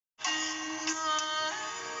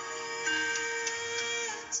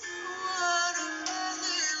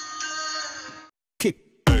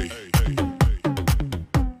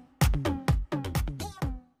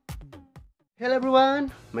Hello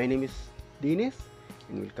everyone, my name is Dennis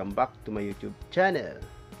and welcome back to my YouTube channel.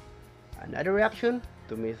 Another reaction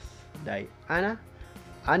to Miss Diana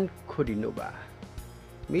Ankudinova.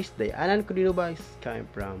 Miss Diana Ankudinova is coming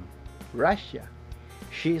from Russia.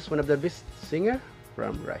 She is one of the best singer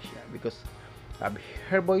from Russia because of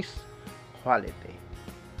her voice quality.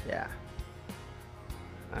 Yeah.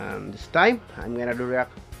 This time I'm gonna do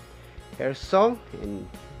react her song and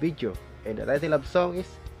video, and the title of song is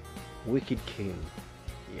Wicked King.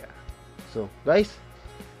 Yeah. So guys,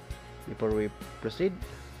 before we proceed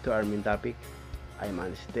to our main topic, I am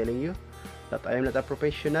honestly telling you that I am not a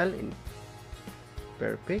professional in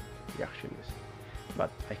perfect reactions, but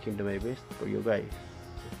I can do my best for you guys.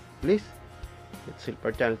 So please, let's help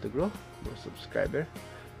our channel to grow, more subscribers,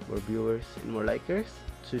 more viewers, and more likers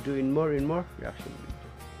to do in more and more reaction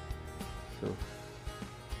videos. So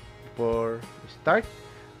before we start,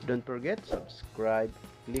 don't forget subscribe,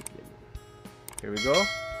 click the bell. Here we go.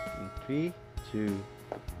 In 3, 2,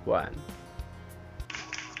 1.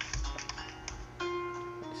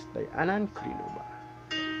 It's Diana Ankudinova,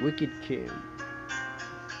 Wicked King.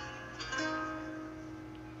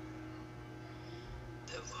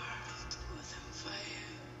 The world was on fire.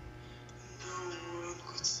 No one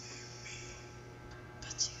could save me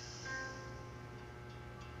but you.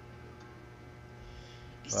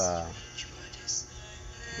 It's Wow. strange, but it's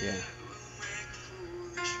Yeah. will make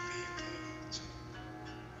foolish people too.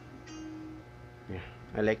 Yeah.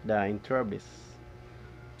 I like the intro of this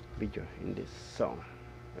video in this song.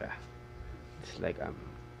 Yeah. It's like a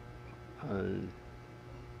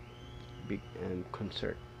big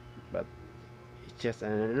concert, but it's just a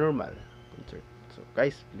normal concert. So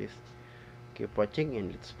guys, please keep watching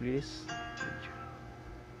and let's play this video.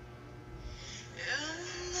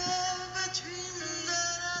 Never dreamed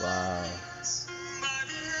that Wow.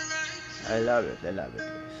 somebody like I love it. I love it,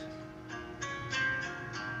 guys.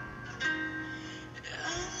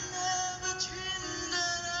 never dreamed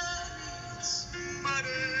that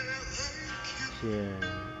somebody like you.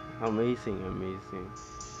 Yeah, amazing, amazing.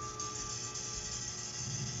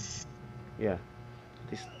 Yeah,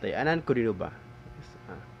 this Diana Ankudinova.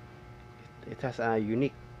 It has a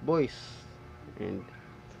unique voice and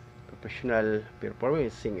professional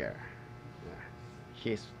performance singer. Yeah,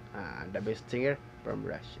 she's the best singer from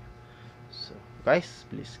Russia. So, guys,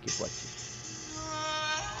 please keep watching.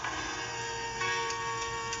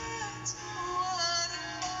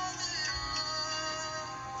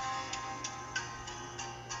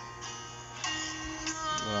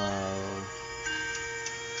 Wow,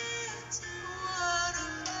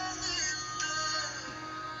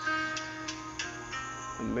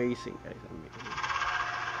 amazing, guys, amazing.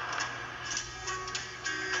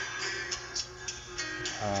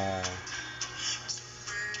 Uh,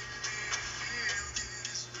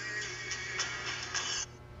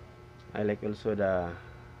 I like also the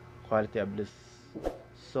quality of this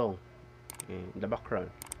song in the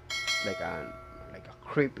background, like a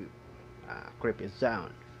creepy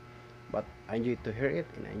sound. But I need to hear it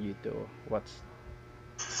and I need to watch.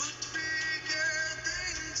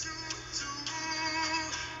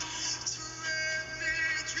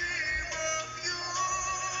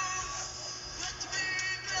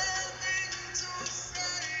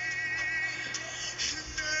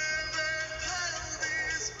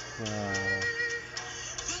 Wow.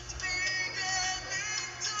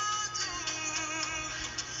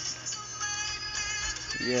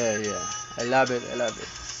 Yeah, yeah. I love it. I love it.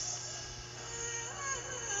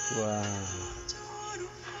 Wow.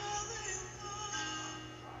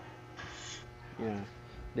 Yeah.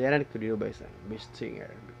 Diana Ankudinova is a best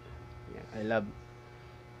singer. Yeah, I love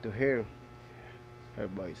to hear her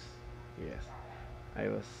voice. Yes. I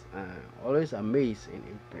was always amazed and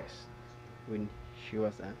impressed when she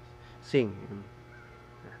was sing.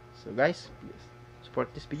 Yeah. So guys, please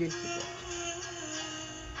support this video. Keep watching.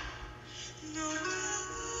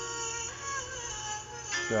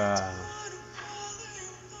 Wow.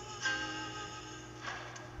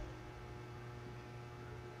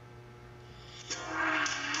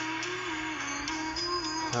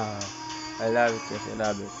 I love it, yes, I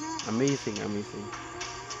love it. Amazing, amazing.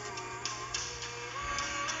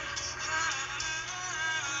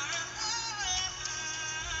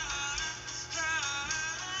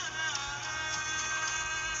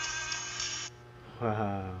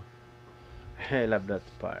 Wow. I love that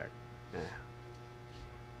part. Yeah.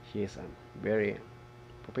 She is a very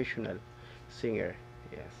professional singer.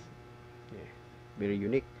 Yes. Yeah. Very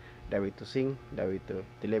unique. The way to sing, the way to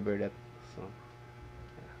deliver that song.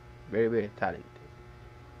 Yeah. Very, very talented.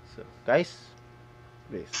 So, guys,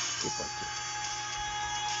 please keep watching.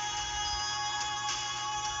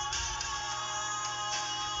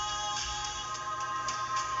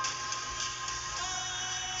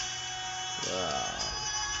 Wow.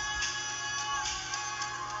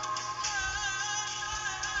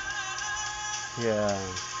 Yeah,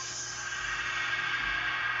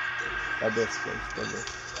 the best guys,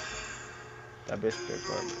 the best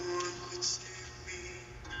performance. No one could save me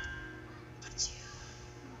but you.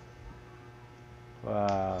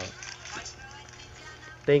 Wow.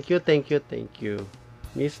 Thank you,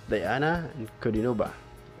 Miss Diana and Kodinova.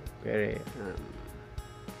 Very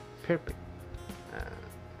perfect uh,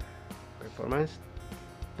 performance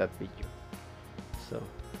that video. So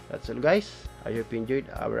that's all guys. I hope you enjoyed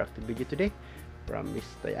our active video today from Miss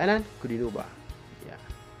Diana Kudinova. Yeah,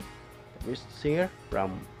 the music singer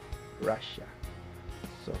from Russia.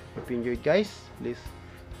 So if you enjoyed guys, please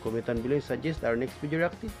comment down below and suggest our next video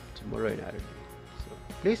reacting tomorrow and other day. So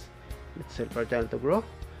please, let's help our channel to grow.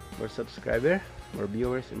 More subscriber, more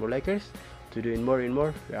viewers and more likers to doing more and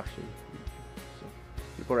more reaction videos. So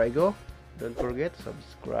before I go, don't forget to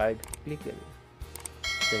subscribe, click the link.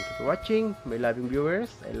 Thank you for watching, my loving viewers.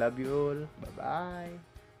 I love you all. Bye bye.